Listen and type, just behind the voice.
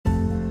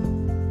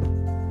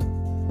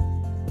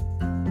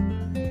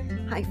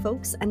Hi,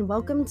 folks, and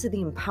welcome to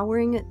the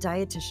Empowering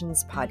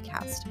Dietitians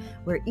podcast,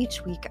 where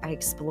each week I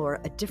explore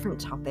a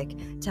different topic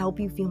to help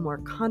you feel more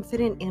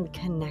confident and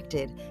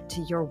connected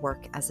to your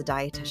work as a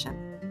dietitian.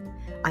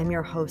 I'm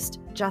your host,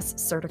 Jess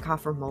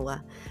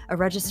Sertikoff-Ramola, a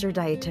registered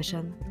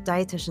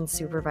dietitian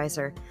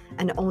supervisor,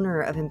 and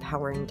owner of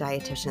Empowering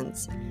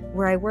Dietitians,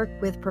 where I work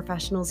with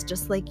professionals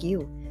just like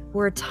you who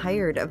are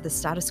tired of the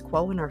status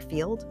quo in our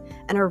field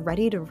and are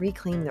ready to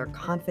reclaim their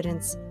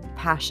confidence,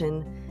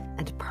 passion,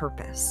 and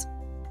purpose.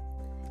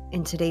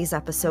 In today's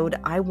episode,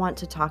 I want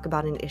to talk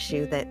about an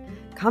issue that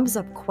comes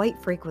up quite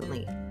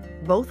frequently,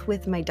 both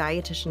with my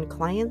dietitian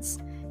clients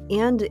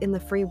and in the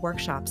free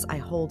workshops I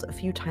hold a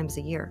few times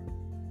a year.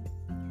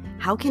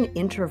 How can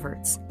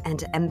introverts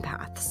and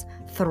empaths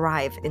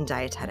thrive in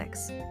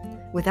dietetics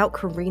without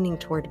careening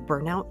toward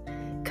burnout,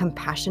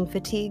 compassion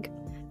fatigue,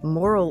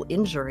 moral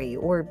injury,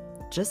 or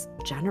just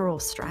general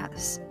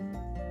stress?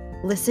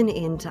 Listen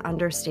in to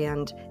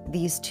understand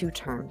these two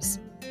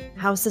terms,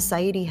 how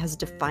society has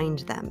defined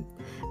them,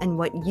 and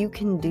what you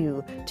can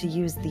do to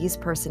use these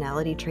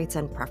personality traits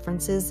and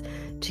preferences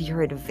to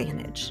your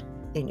advantage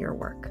in your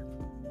work.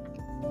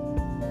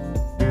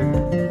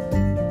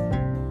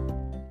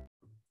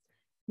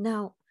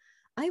 Now,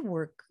 I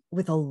work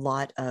with a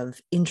lot of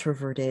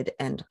introverted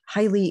and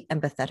highly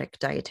empathetic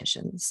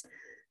dietitians.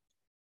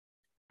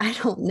 I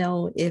don't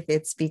know if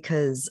it's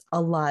because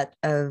a lot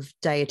of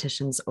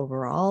dietitians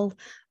overall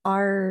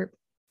are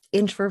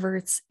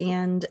introverts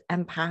and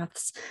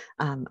empaths.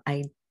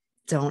 I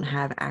don't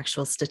have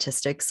actual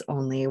statistics,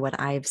 only what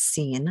I've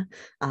seen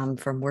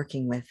from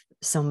working with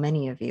so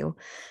many of you.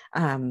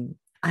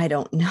 I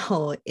don't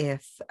know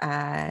if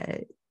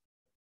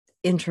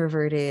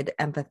introverted,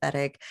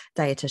 empathetic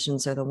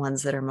dietitians are the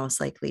ones that are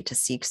most likely to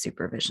seek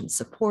supervision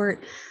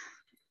support.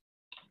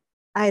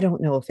 I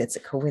don't know if it's a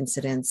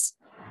coincidence,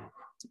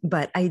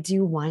 but I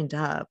do wind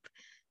up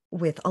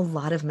with a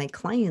lot of my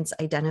clients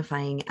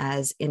identifying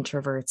as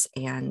introverts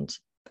and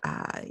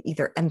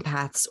either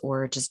empaths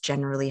or just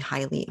generally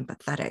highly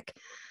empathetic.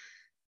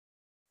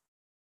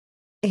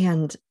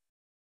 And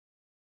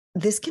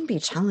this can be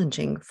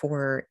challenging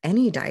for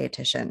any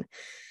dietitian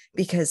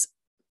because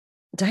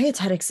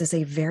dietetics is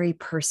a very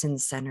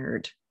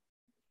person-centered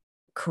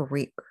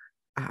career.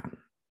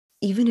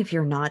 Even if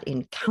you're not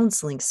in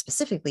counseling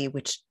specifically,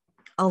 which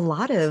a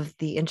lot of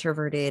the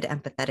introverted,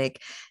 empathetic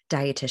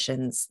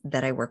dietitians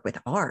that I work with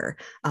are,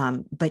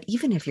 but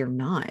even if you're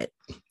not,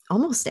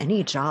 almost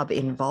any job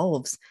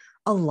involves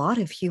a lot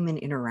of human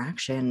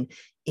interaction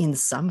in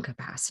some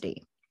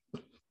capacity.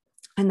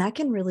 And that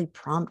can really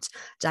prompt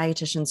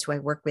dietitians who I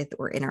work with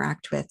or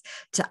interact with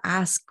to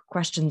ask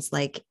questions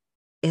like,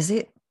 is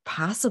it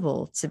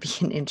possible to be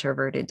an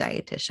introverted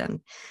dietitian?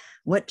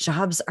 What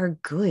jobs are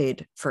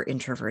good for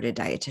introverted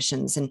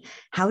dietitians? And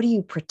how do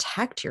you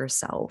protect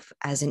yourself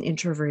as an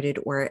introverted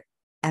or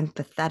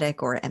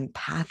empathetic or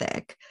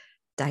empathic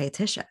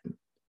dietitian,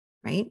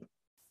 right?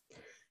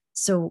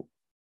 So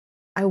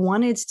I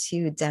wanted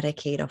to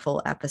dedicate a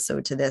full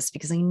episode to this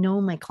because I know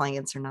my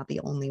clients are not the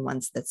only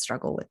ones that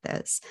struggle with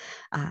this.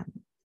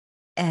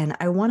 And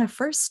I want to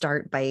first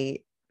start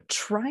by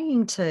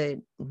trying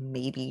to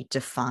maybe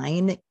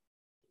define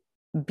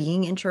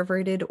being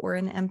introverted or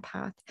an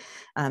empath,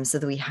 so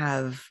that we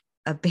have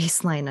a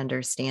baseline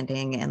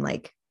understanding and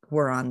like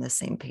we're on the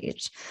same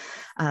page.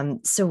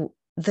 So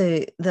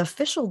the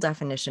official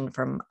definition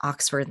from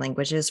Oxford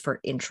Languages for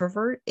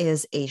introvert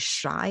is a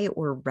shy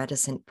or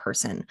reticent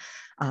person.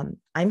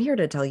 I'm here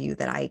to tell you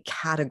that I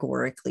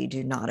categorically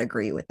do not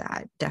agree with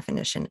that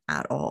definition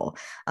at all.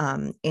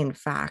 In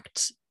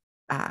fact,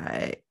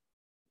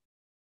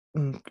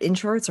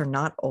 introverts are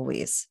not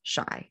always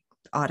shy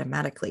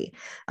automatically.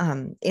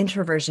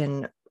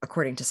 Introversion,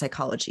 according to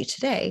Psychology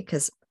Today,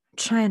 because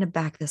trying to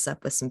back this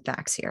up with some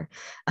facts here,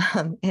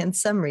 and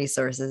some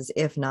resources,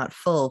 if not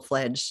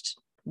full-fledged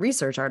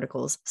research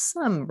articles,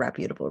 some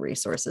reputable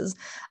resources,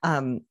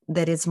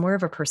 that it's more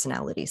of a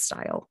personality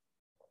style.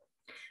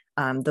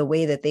 The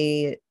way that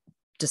they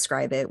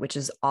describe it, which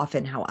is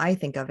often how I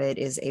think of it,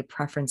 is a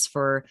preference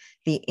for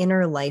the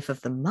inner life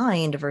of the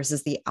mind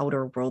versus the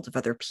outer world of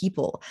other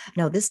people.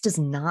 Now, this does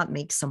not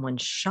make someone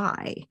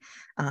shy.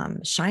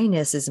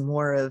 Shyness is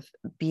more of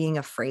being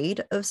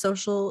afraid of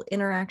social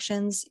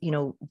interactions,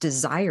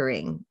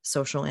 desiring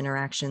social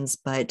interactions,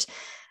 but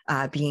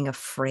being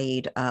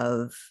afraid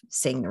of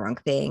saying the wrong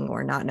thing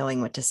or not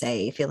knowing what to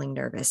say, feeling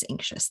nervous,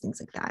 anxious,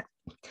 things like that.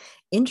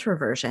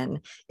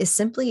 Introversion is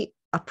simply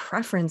a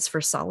preference for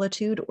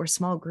solitude or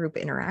small group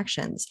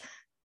interactions.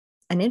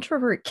 An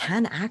introvert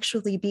can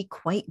actually be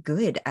quite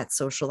good at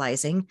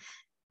socializing,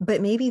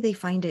 but maybe they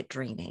find it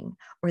draining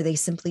or they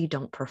simply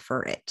don't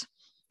prefer it.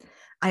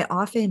 I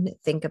often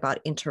think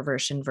about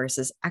introversion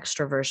versus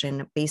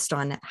extroversion based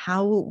on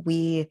how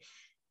we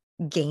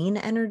gain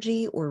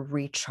energy or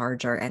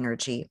recharge our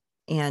energy.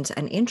 And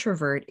an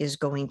introvert is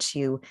going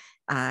to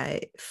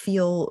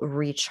feel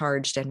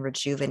recharged and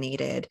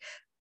rejuvenated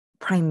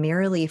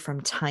primarily from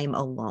time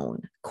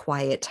alone,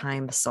 quiet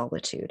time,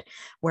 solitude.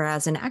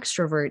 Whereas an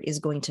extrovert is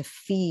going to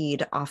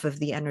feed off of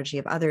the energy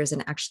of others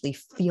and actually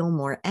feel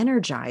more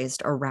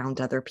energized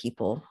around other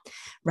people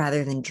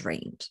rather than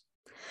drained.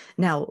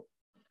 Now,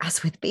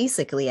 as with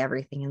basically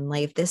everything in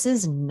life, this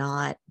is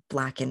not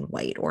black and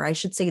white, or I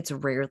should say it's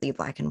rarely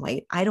black and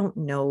white. I don't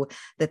know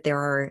that there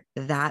are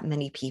that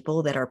many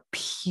people that are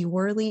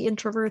purely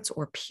introverts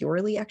or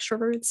purely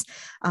extroverts.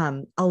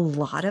 A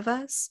lot of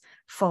us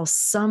fall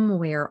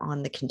somewhere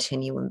on the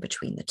continuum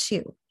between the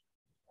two.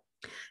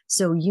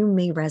 So you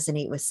may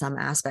resonate with some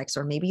aspects,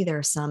 or maybe there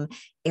are some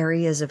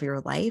areas of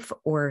your life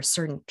or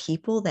certain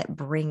people that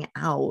bring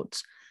out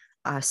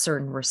a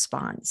certain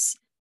response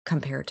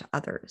compared to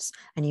others.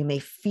 And you may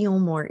feel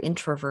more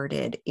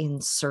introverted in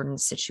certain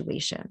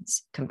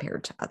situations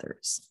compared to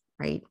others,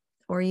 right?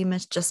 Or you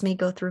just may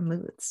go through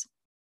moods.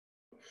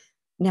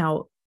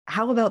 Now,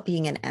 how about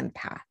being an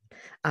empath?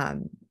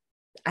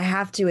 I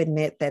have to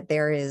admit that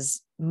there is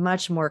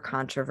much more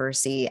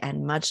controversy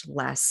and much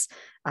less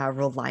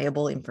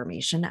reliable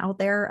information out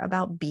there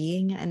about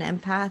being an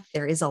empath.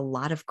 There is a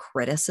lot of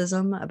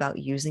criticism about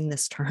using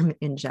this term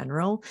in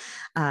general.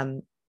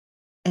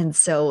 And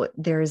so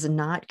there is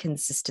not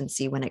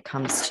consistency when it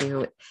comes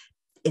to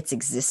its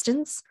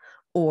existence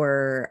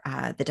or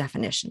the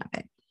definition of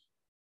it.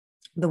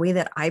 The way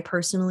that I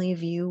personally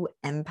view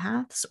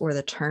empaths, or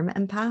the term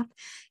empath,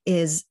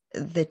 is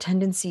the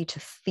tendency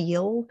to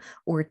feel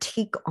or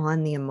take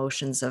on the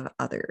emotions of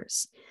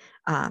others.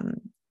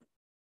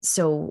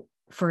 So,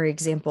 for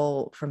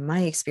example, from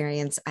my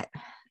experience,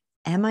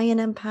 am I an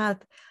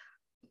empath?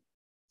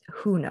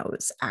 Who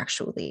knows,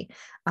 actually.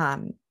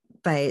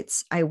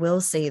 But I will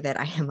say that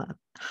I am a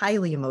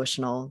highly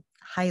emotional,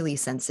 highly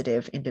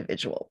sensitive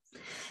individual.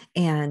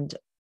 And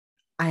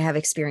I have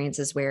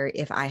experiences where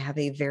if I have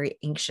a very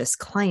anxious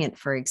client,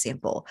 for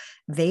example,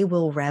 they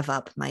will rev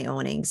up my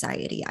own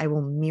anxiety. I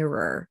will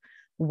mirror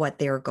what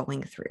they're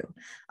going through.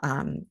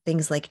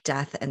 Things like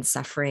death and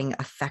suffering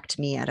affect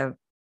me at a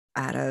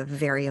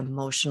very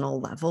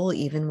emotional level.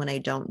 Even when I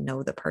don't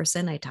know the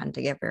person, I tend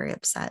to get very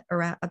upset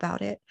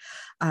about it.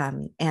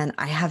 And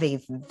I have a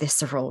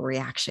visceral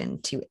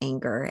reaction to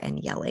anger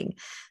and yelling,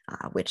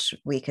 which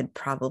we could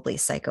probably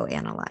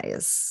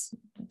psychoanalyze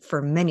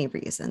for many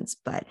reasons.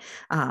 But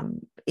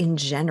in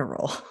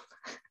general,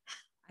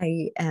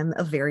 I am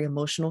a very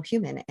emotional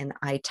human, and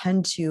I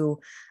tend to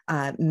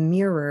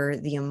mirror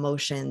the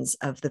emotions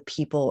of the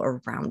people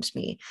around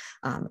me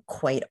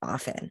quite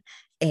often.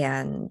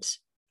 And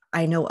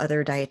I know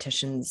other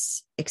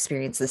dietitians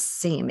experience the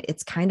same.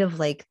 It's kind of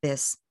like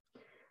this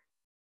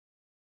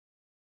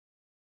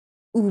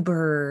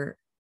uber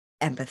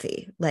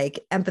empathy, like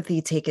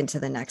empathy taken to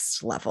the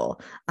next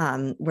level,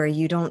 where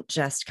you don't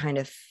just kind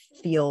of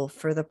feel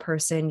for the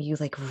person, you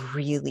like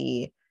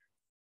really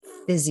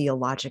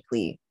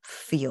physiologically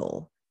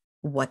feel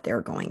what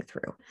they're going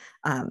through.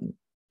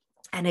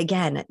 And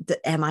again,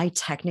 am I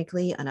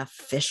technically an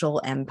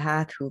official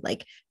empath who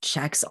like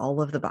checks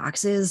all of the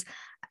boxes?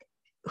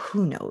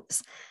 Who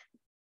knows?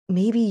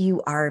 Maybe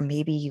you are,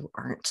 maybe you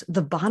aren't.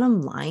 The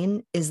bottom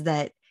line is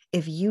that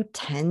if you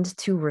tend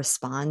to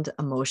respond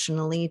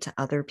emotionally to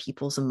other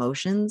people's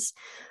emotions,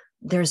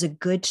 there's a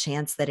good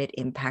chance that it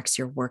impacts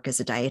your work as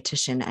a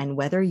dietitian. And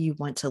whether you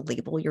want to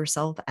label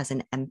yourself as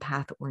an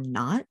empath or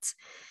not,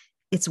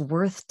 it's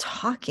worth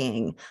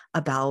talking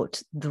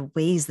about the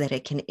ways that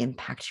it can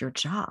impact your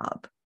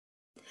job.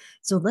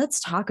 So let's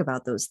talk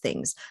about those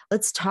things.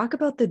 Let's talk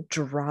about the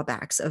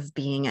drawbacks of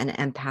being an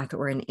empath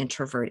or an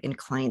introvert in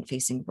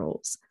client-facing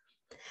roles.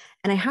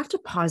 And I have to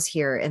pause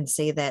here and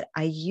say that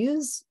I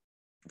use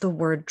the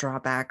word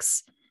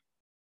drawbacks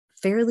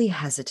fairly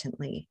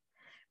hesitantly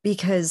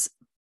because,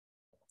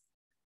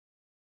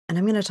 and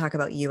I'm going to talk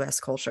about US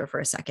culture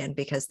for a second,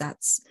 because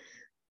that's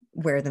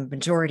where the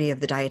majority of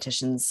the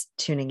dietitians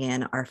tuning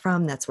in are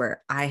from. That's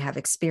where I have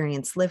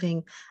experience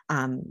living.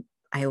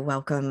 I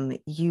welcome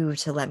you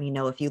to let me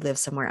know if you live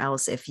somewhere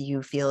else, if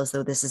you feel as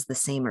though this is the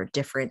same or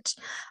different,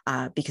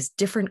 because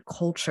different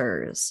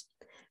cultures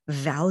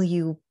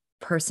value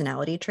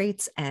personality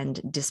traits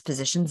and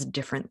dispositions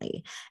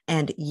differently.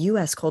 And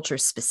US culture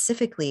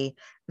specifically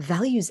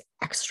values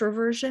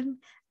extroversion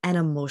and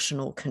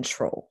emotional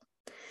control.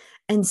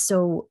 And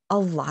so a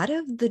lot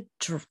of the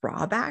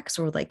drawbacks,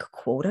 or like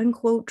quote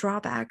unquote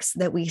drawbacks,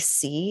 that we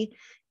see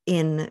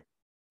in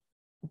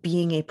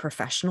being a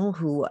professional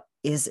who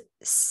is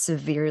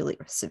seriously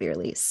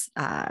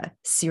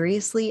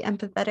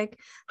empathetic,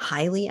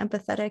 highly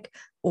empathetic,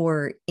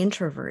 or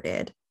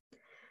introverted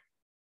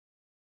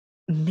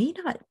may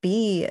not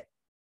be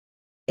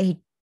a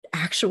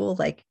actual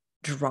like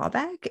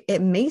drawback.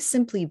 It may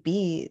simply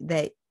be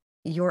that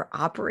you're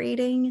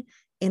operating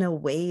in a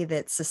way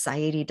that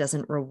society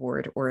doesn't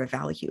reward or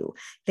value.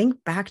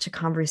 Think back to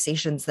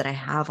conversations that I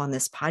have on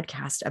this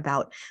podcast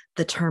about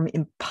the term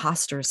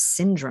imposter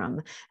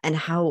syndrome and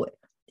how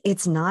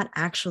It's not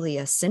actually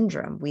a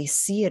syndrome. We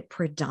see it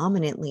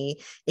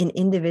predominantly in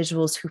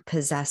individuals who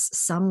possess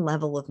some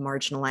level of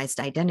marginalized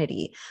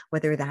identity,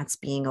 whether that's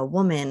being a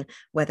woman,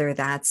 whether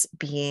that's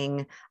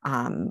being,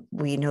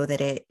 we know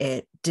that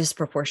it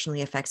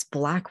disproportionately affects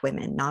Black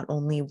women, not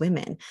only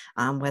women,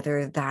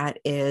 whether that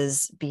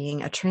is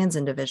being a trans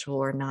individual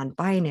or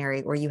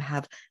non-binary, or you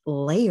have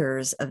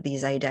layers of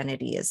these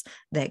identities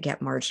that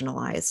get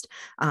marginalized.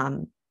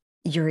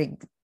 You're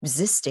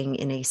existing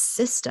in a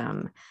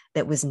system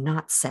that was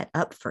not set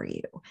up for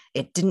you.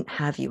 It didn't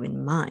have you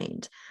in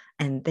mind.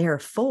 And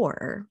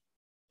therefore,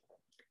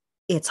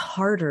 it's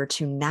harder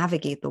to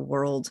navigate the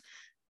world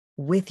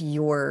with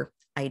your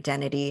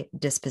identity,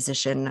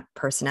 disposition,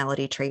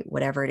 personality trait,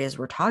 whatever it is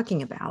we're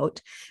talking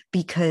about,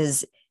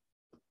 because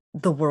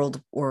the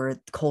world or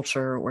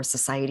culture or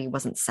society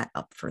wasn't set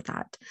up for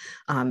that.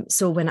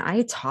 So when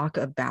I talk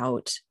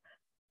about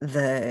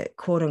the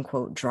quote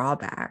unquote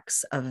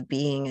drawbacks of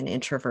being an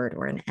introvert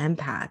or an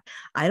empath,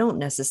 I don't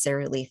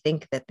necessarily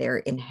think that they're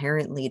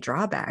inherently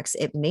drawbacks.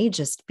 It may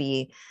just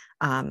be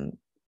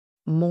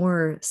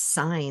more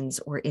signs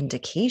or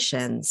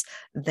indications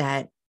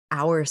that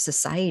our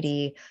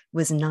society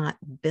was not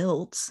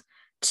built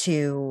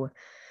to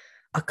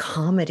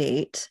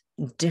accommodate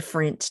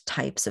different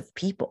types of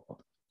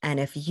people. And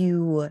if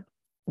you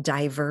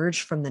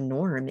diverge from the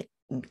norm,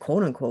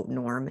 quote unquote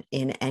norm,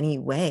 in any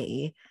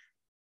way,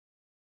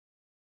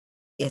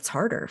 it's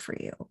harder for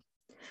you.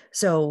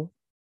 So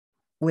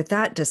with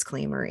that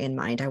disclaimer in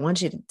mind, I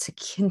want you to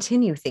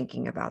continue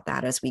thinking about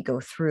that as we go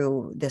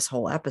through this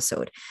whole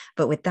episode.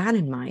 But with that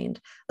in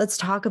mind, let's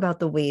talk about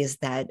the ways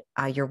that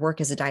your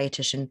work as a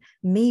dietitian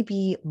may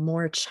be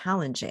more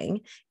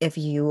challenging if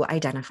you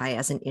identify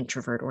as an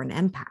introvert or an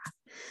empath.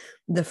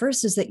 The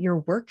first is that your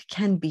work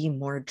can be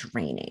more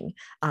draining,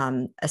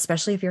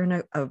 especially if you're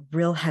in a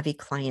real heavy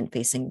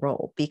client-facing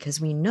role, because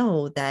we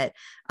know that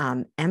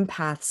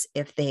empaths,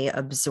 if they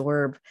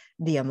absorb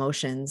the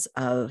emotions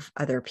of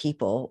other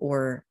people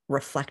or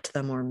reflect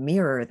them or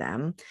mirror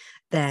them,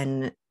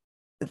 then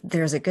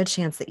there's a good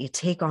chance that you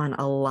take on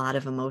a lot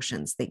of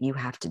emotions that you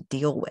have to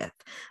deal with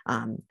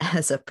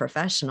as a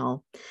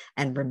professional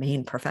and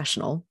remain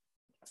professional.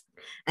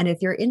 And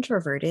if you're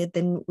introverted,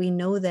 then we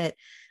know that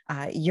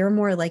you're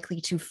more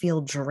likely to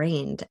feel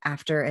drained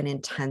after an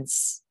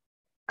intense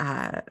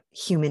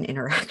human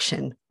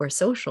interaction or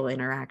social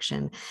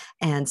interaction.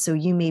 And so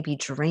you may be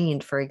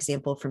drained, for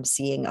example, from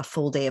seeing a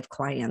full day of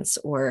clients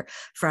or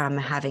from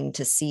having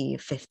to see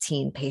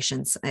 15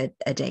 patients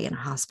a day in a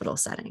hospital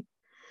setting.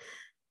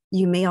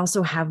 You may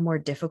also have more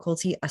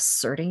difficulty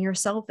asserting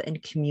yourself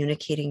and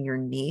communicating your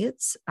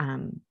needs.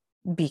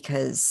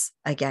 Because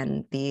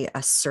again, the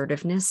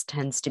assertiveness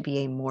tends to be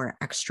a more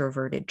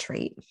extroverted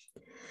trait.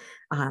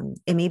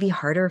 It may be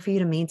harder for you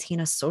to maintain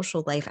a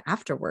social life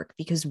after work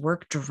because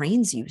work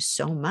drains you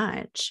so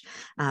much,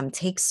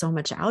 takes so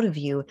much out of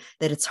you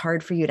that it's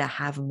hard for you to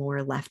have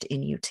more left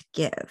in you to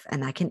give,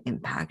 and that can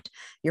impact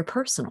your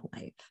personal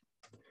life.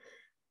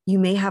 You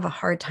may have a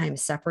hard time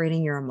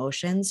separating your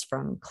emotions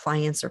from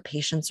clients or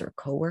patients or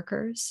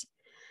coworkers.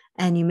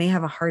 And you may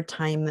have a hard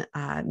time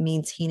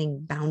maintaining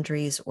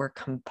boundaries or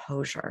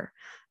composure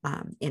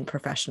in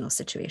professional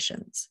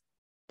situations.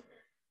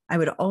 I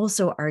would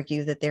also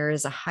argue that there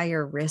is a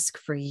higher risk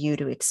for you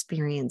to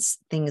experience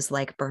things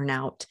like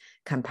burnout,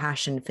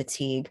 compassion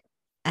fatigue,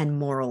 and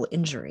moral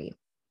injury,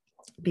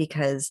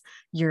 because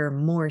you're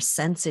more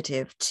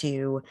sensitive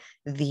to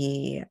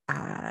the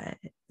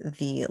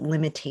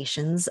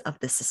limitations of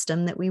the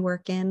system that we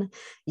work in.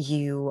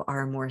 You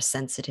are more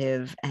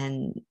sensitive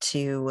and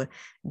to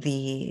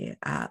the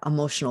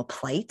emotional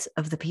plight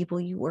of the people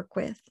you work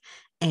with.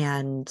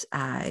 And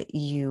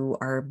you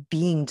are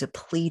being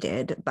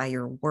depleted by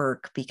your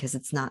work because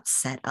it's not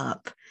set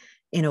up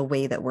in a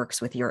way that works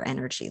with your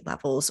energy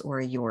levels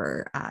or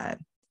your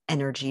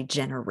energy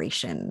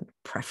generation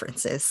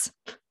preferences,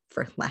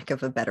 for lack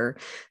of a better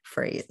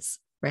phrase,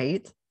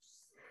 right?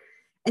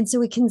 And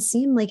so it can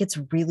seem like it's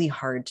really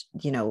hard,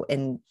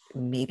 and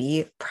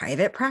maybe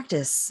private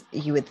practice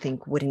you would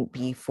think wouldn't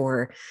be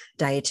for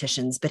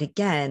dietitians. But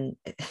again,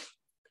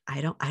 I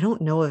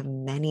don't know of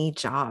many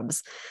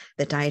jobs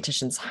that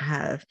dietitians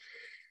have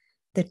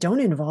that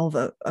don't involve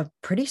a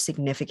pretty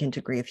significant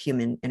degree of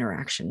human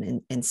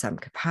interaction in some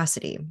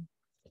capacity.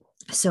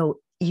 So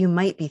you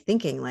might be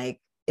thinking, like,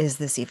 is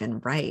this even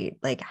right?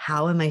 Like,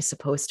 how am I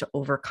supposed to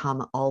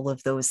overcome all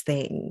of those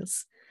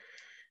things?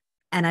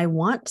 And I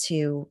want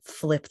to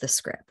flip the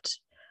script.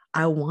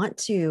 I want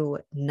to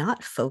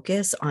not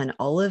focus on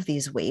all of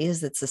these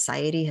ways that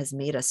society has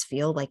made us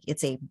feel like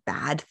it's a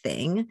bad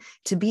thing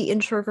to be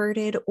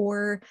introverted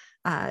or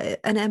an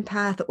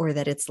empath, or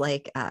that it's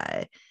like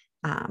that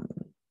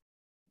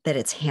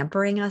it's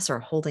hampering us or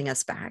holding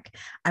us back.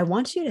 I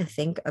want you to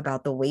think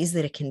about the ways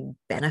that it can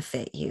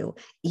benefit you,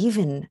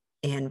 even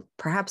in,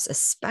 perhaps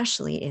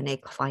especially in, a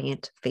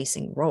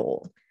client-facing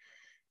role.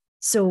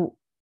 So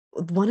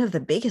one of the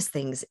biggest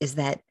things is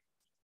that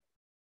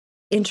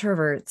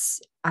introverts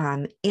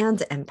and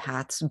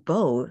empaths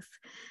both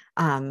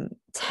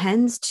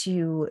tends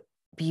to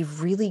be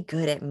really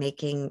good at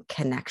making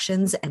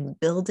connections and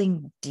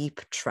building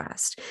deep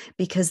trust,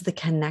 because the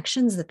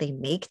connections that they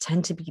make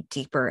tend to be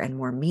deeper and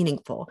more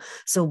meaningful.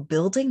 So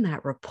building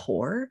that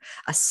rapport,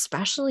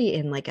 especially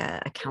in like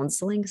a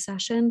counseling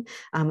session,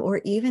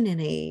 or even in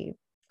a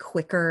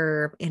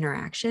quicker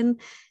interaction,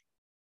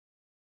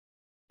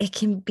 it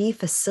can be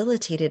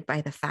facilitated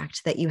by the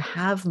fact that you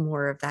have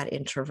more of that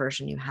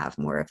introversion, you have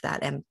more of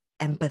that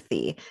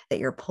empathy that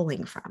you're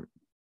pulling from.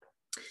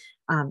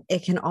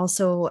 It can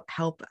also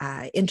help.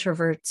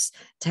 Introverts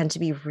tend to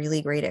be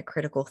really great at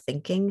critical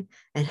thinking,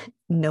 and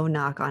no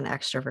knock on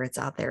extroverts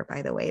out there,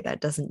 by the way.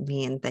 That doesn't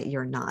mean that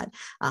you're not.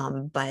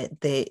 But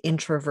the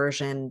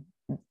introversion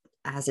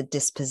as a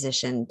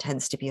disposition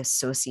tends to be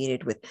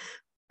associated with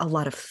a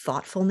lot of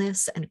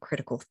thoughtfulness and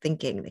critical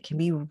thinking that can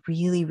be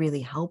really,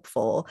 really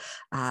helpful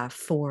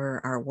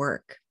for our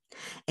work.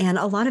 And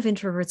a lot of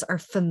introverts are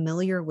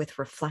familiar with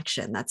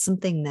reflection. That's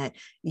something that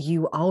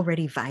you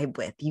already vibe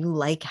with. You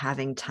like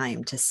having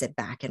time to sit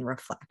back and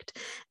reflect.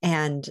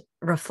 And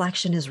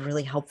reflection is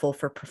really helpful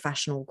for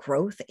professional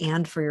growth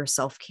and for your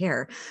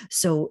self-care.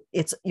 So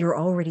you're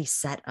already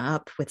set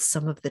up with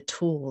some of the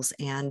tools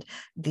and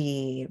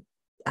the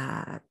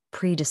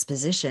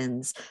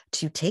predispositions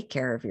to take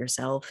care of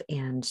yourself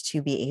and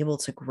to be able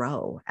to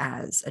grow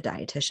as a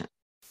dietitian.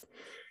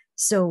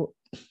 So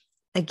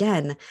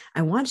again,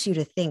 I want you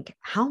to think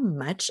how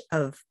much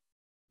of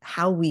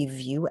how we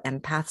view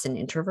empaths and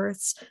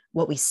introverts,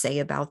 what we say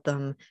about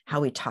them,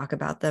 how we talk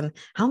about them,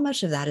 how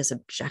much of that is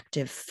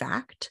objective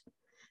fact,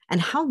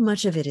 and how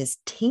much of it is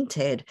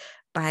tainted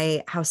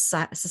by how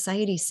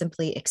society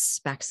simply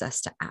expects us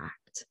to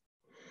act.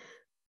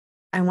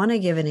 I want to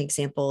give an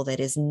example that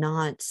is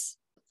not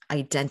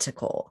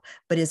identical,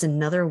 but is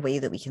another way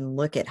that we can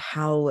look at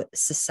how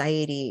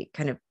society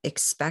kind of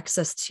expects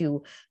us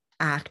to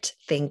act,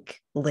 think,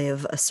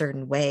 live a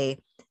certain way.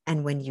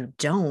 And when you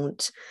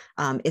don't,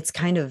 it's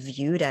kind of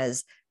viewed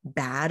as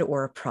bad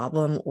or a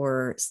problem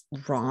or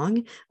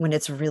wrong when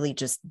it's really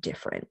just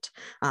different.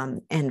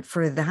 And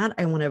for that,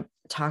 I want to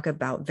talk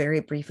about very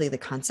briefly the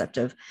concept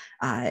of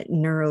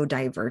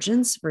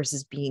neurodivergence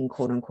versus being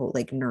quote unquote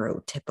like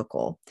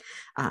neurotypical.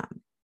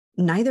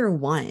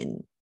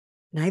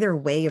 Neither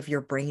way of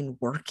your brain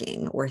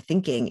working or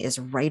thinking is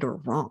right or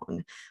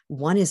wrong.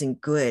 One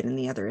isn't good and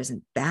the other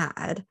isn't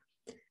bad.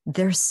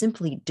 They're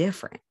simply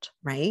different,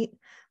 right?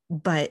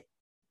 But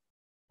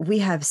we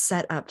have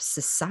set up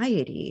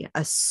society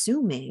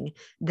assuming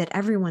that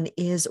everyone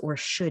is or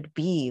should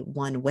be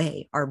one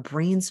way. Our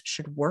brains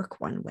should work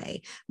one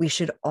way. We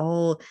should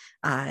all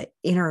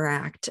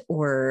interact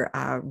or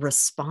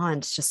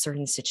respond to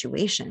certain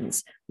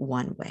situations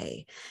one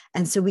way.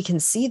 And so we can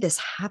see this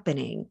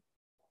happening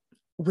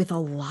with a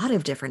lot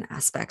of different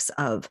aspects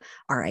of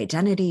our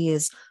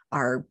identities,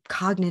 our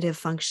cognitive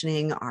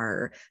functioning,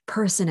 our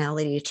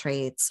personality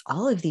traits.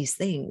 All of these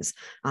things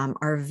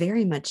are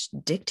very much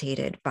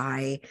dictated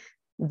by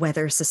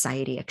whether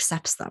society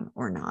accepts them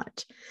or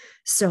not.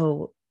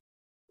 So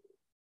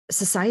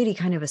society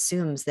kind of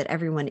assumes that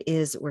everyone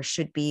is or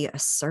should be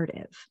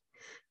assertive,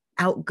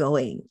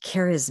 outgoing,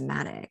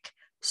 charismatic,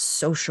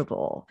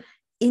 sociable,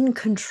 in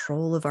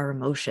control of our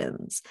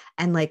emotions,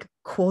 and like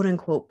quote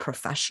unquote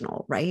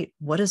professional, right?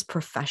 What does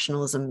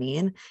professionalism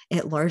mean?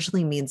 It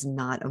largely means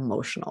not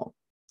emotional,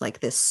 like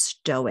this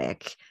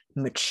stoic,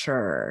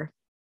 mature,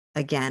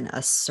 again,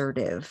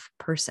 assertive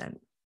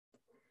person.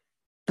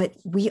 But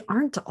we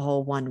aren't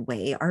all one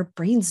way. Our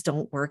brains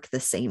don't work the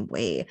same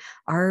way.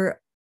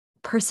 Our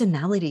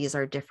personalities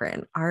are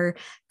different. Our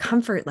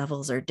comfort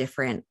levels are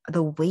different.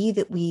 The way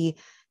that we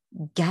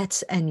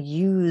get and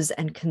use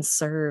and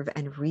conserve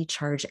and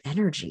recharge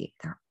energy,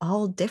 they're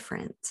all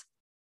different.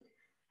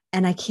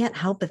 And I can't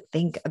help but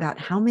think about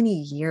how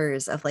many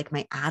years of like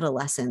my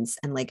adolescence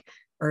and like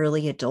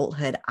early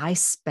adulthood I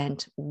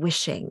spent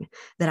wishing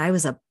that I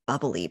was a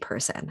bubbly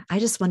person. I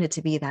just wanted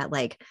to be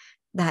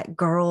that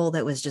girl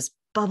that was just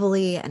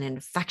bubbly and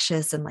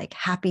infectious and like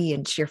happy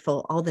and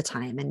cheerful all the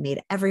time and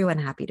made everyone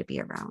happy to be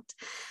around.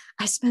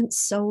 I spent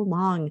so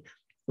long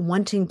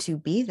wanting to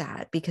be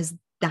that because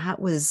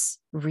that was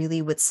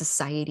really what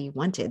society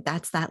wanted.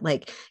 That's that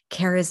like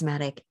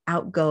charismatic,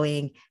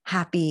 outgoing,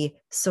 happy,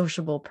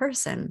 sociable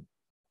person.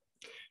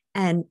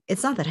 And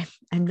it's not that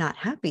I'm not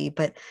happy,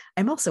 but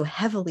I'm also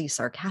heavily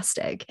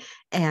sarcastic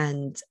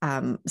and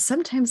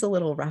sometimes a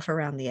little rough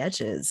around the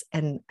edges.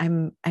 And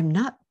I'm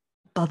not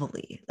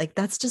bubbly. Like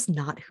that's just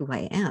not who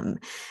I am.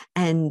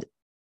 And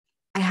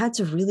I had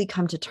to really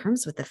come to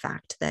terms with the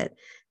fact that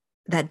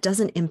that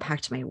doesn't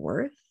impact my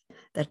worth.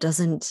 That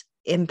doesn't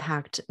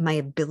impact my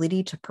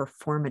ability to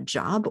perform a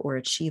job or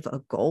achieve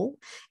a goal.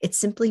 It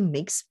simply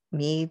makes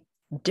me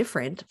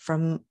different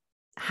from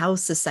how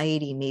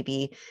society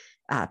maybe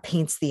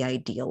paints the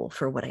ideal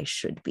for what I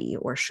should be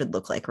or should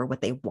look like or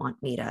what they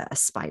want me to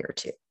aspire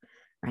to,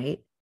 right?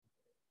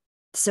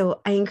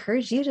 So I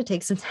encourage you to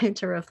take some time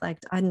to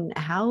reflect on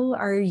how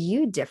are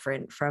you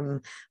different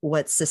from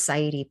what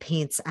society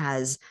paints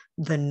as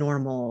the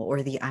normal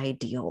or the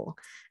ideal,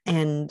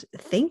 and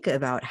think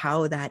about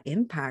how that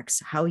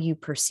impacts how you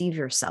perceive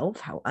yourself,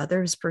 how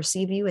others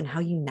perceive you, and how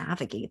you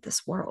navigate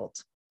this world.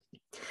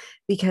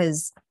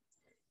 Because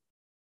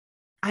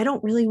I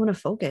don't really want to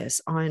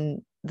focus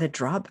on the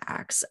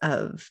drawbacks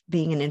of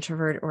being an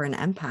introvert or an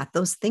empath.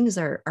 Those things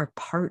are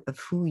part of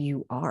who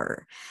you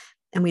are.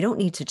 And we don't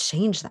need to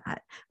change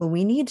that. What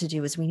we need to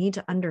do is we need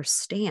to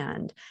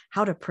understand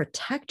how to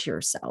protect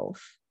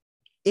yourself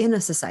in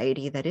a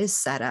society that is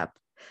set up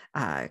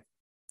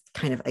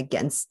kind of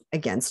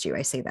against you.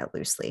 I say that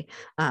loosely.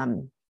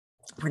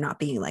 We're not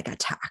being like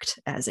attacked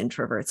as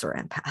introverts or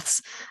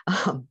empaths.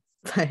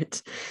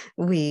 But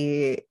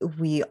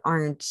we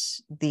aren't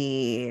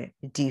the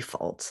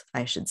default,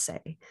 I should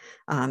say.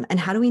 And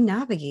how do we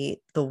navigate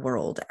the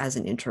world as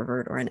an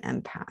introvert or an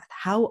empath?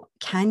 How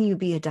can you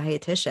be a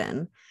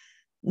dietitian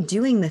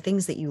doing the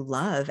things that you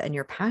love and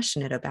you're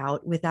passionate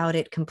about without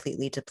it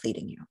completely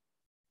depleting you?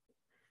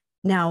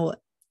 Now,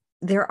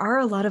 there are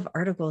a lot of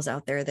articles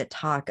out there that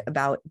talk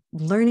about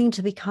learning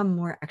to become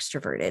more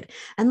extroverted.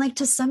 And like,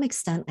 to some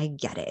extent, I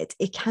get it.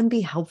 It can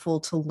be helpful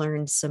to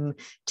learn some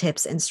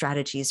tips and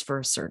strategies for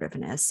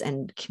assertiveness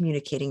and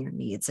communicating your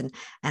needs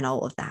and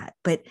all of that.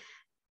 But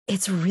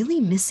it's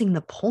really missing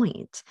the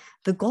point.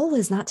 The goal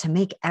is not to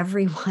make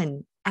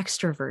everyone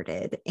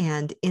extroverted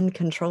and in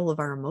control of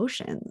our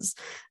emotions.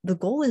 The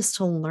goal is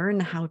to learn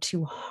how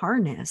to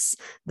harness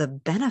the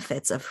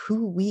benefits of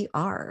who we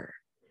are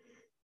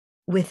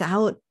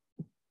without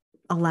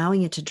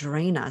allowing it to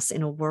drain us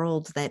in a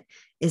world that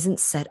isn't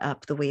set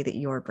up the way that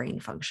your brain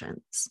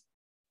functions.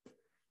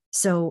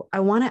 So I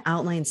want to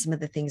outline some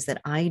of the things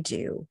that I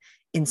do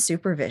in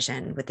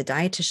supervision with the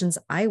dietitians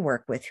I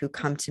work with who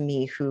come to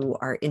me who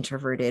are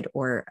introverted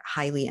or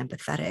highly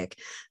empathetic,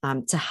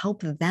 to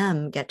help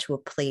them get to a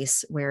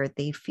place where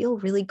they feel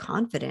really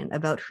confident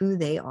about who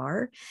they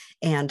are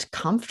and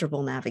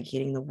comfortable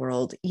navigating the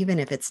world, even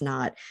if it's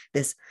not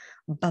this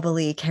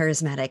bubbly,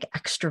 charismatic,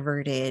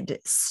 extroverted,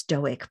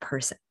 stoic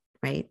person.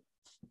 Right?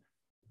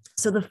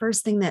 So the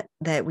first thing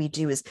that we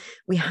do is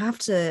we have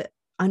to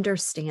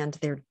understand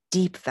their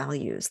deep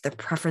values, their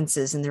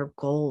preferences, and their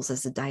goals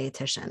as a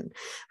dietitian.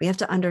 We have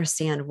to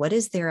understand what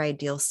is their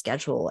ideal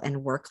schedule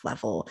and work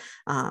level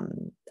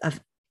of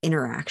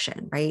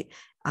interaction, right?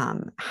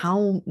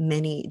 How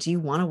many do you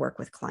want to work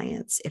with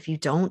clients? If you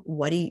don't,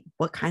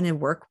 what kind of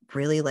work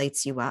really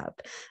lights you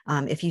up?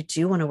 If you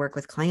do want to work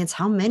with clients,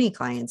 how many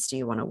clients do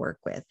you want to work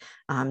with?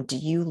 Do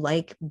you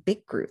like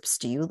big groups?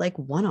 Do you like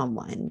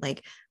one-on-one?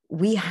 Like,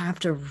 we have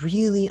to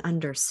really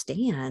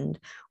understand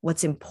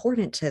what's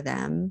important to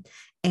them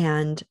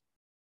and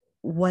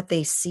what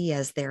they see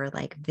as their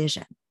like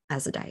vision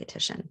as a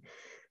dietitian.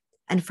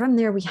 And from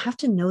there, we have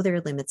to know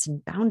their limits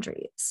and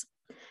boundaries.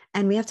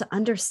 And we have to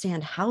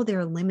understand how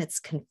their limits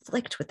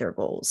conflict with their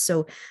goals.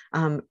 So,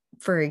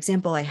 for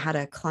example, I had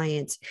a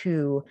client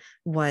who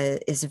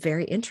is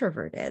very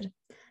introverted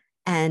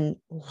and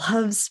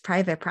loves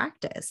private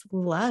practice,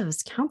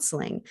 loves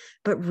counseling,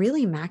 but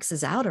really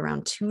maxes out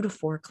around 2 to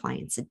 4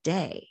 clients a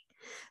day.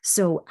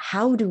 So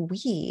how do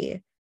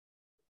we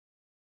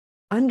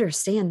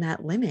understand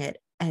that limit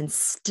and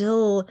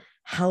still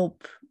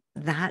help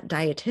that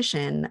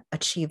dietitian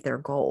achieve their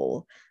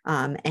goal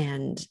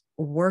and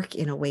work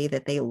in a way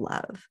that they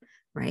love,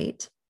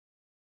 right?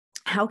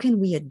 How can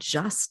we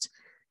adjust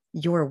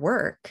your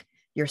work,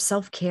 your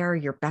self-care,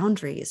 your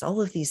boundaries,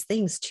 all of these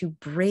things to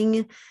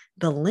bring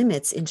the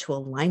limits into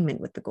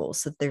alignment with the goals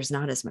so that there's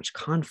not as much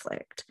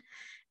conflict?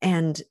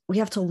 And we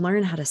have to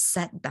learn how to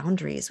set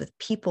boundaries with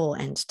people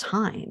and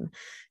time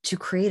to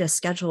create a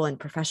schedule and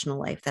professional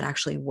life that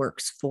actually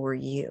works for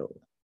you,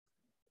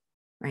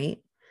 right?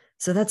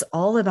 So that's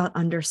all about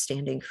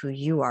understanding who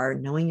you are,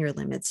 knowing your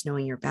limits,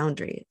 knowing your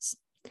boundaries.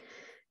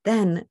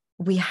 Then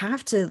we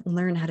have to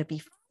learn how to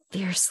be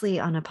fiercely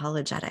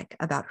unapologetic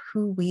about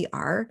who we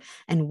are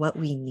and what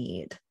we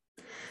need.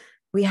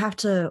 We have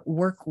to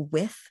work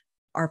with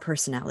our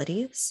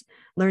personalities,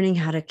 learning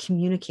how to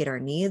communicate our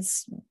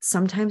needs,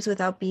 sometimes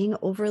without being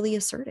overly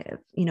assertive.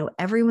 You know,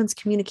 everyone's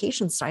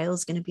communication style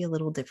is going to be a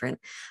little different.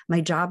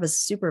 My job as a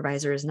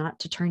supervisor is not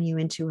to turn you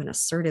into an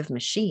assertive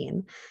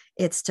machine.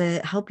 It's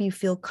to help you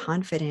feel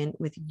confident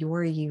with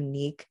your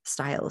unique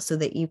style so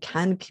that you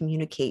can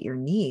communicate your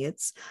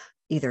needs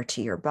either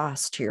to your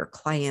boss, to your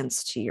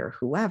clients, to your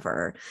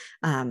whoever,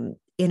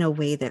 in a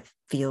way that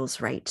feels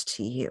right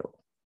to you.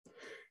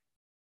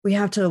 We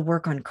have to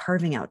work on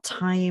carving out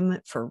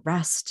time for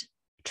rest,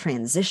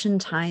 transition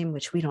time,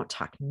 which we don't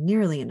talk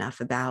nearly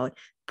enough about,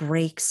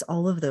 breaks,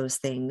 all of those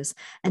things,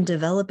 and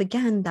develop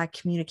again that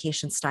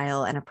communication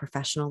style and a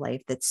professional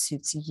life that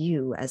suits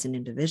you as an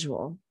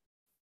individual.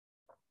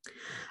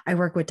 I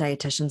work with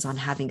dietitians on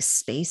having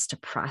space to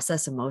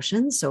process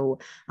emotions. So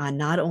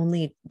not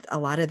only a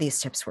lot of these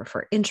tips were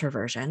for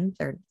introversion,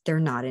 they're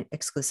not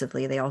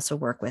exclusively, they also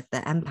work with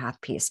the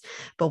empath piece.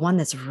 But one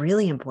that's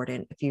really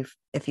important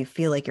if you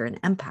feel like you're an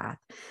empath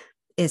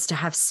is to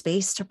have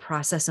space to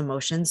process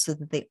emotions so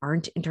that they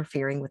aren't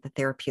interfering with the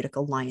therapeutic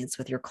alliance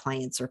with your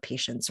clients or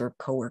patients or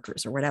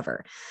coworkers or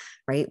whatever,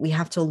 right? We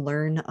have to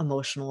learn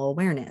emotional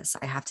awareness.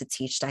 I have to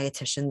teach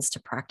dietitians to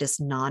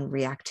practice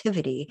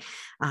non-reactivity.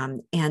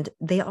 And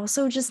they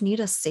also just need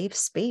a safe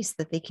space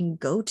that they can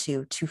go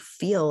to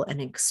feel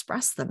and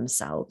express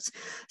themselves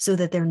so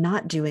that they're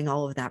not doing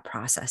all of that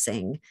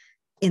processing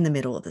in the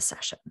middle of the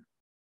session.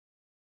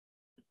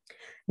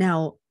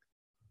 Now,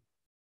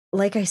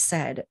 like I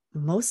said,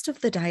 most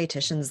of the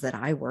dietitians that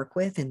I work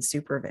with in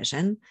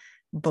supervision,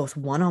 both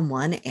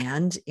one-on-one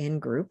and in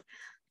group,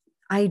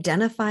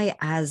 identify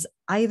as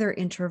either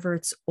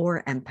introverts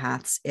or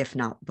empaths, if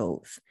not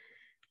both.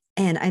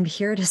 And I'm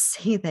here to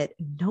say that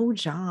no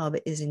job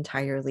is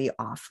entirely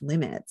off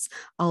limits.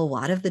 A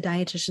lot of the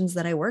dietitians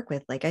that I work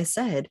with, like I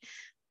said,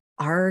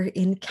 are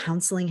in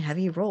counseling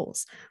heavy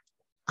roles.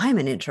 I'm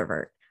an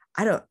introvert.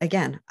 I don't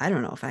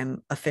know if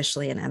I'm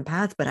officially an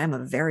empath, but I'm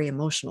a very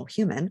emotional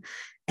human.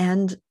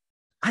 And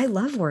I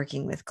love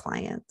working with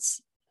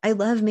clients. I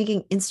love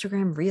making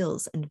Instagram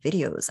reels and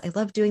videos. I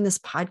love doing this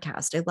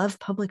podcast. I love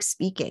public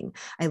speaking.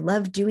 I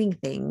love doing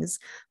things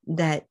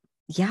that,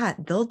 yeah,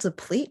 they'll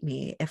deplete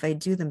me if I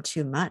do them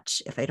too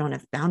much, if I don't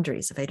have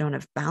boundaries, if I don't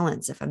have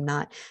balance, if I'm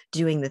not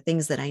doing the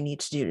things that I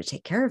need to do to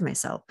take care of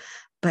myself.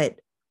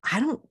 But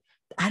I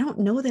don't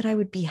know that I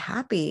would be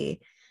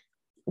happy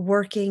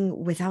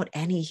working without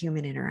any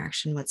human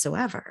interaction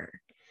whatsoever.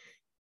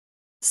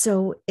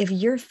 So if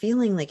you're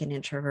feeling like an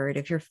introvert,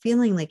 if you're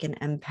feeling like an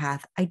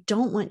empath, I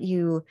don't want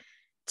you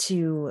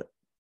to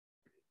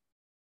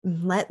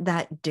let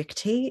that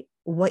dictate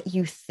what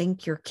you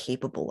think you're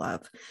capable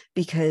of,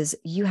 because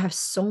you have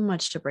so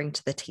much to bring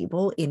to the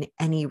table in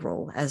any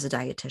role as a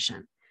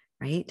dietitian,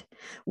 right?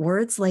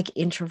 Words like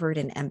introvert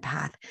and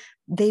empath,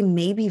 they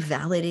may be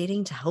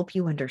validating to help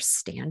you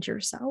understand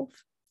yourself,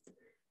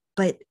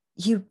 but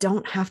you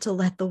don't have to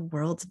let the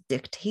world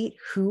dictate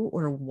who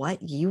or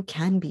what you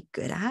can be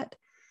good at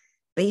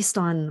based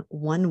on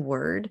one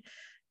word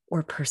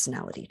or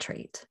personality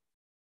trait.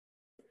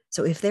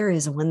 So if there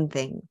is one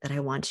thing that I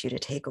want you to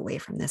take away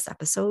from this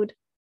episode,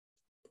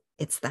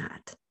 it's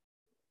that.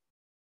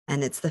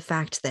 And it's the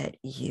fact that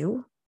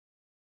you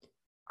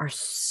are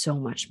so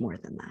much more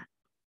than that.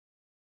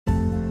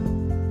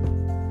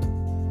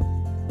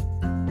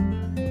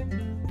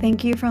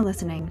 Thank you for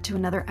listening to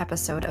another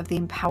episode of the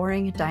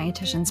Empowering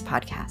Dietitians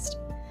podcast.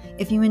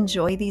 If you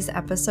enjoy these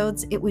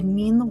episodes, it would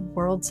mean the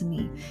world to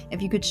me if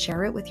you could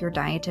share it with your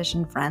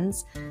dietitian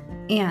friends.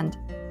 And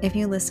if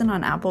you listen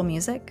on Apple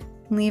Music,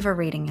 leave a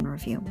rating and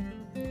review.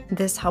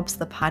 This helps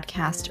the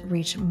podcast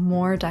reach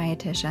more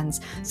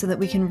dietitians so that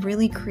we can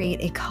really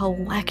create a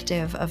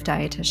collective of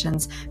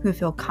dietitians who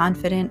feel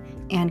confident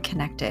and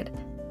connected,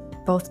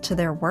 both to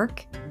their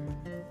work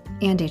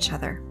and each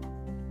other.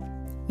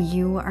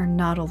 You are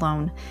not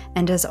alone.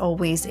 And as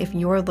always, if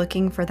you're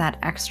looking for that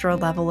extra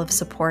level of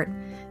support,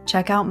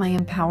 check out my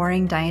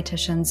Empowering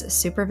Dietitians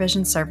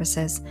supervision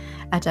services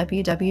at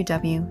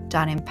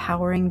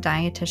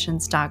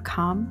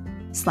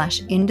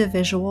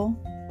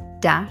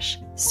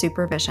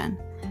www.empoweringdietitians.com/individual-supervision.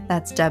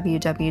 That's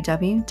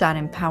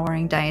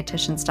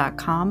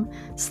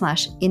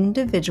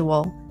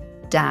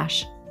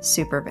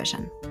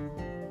www.empoweringdietitians.com/individual-supervision.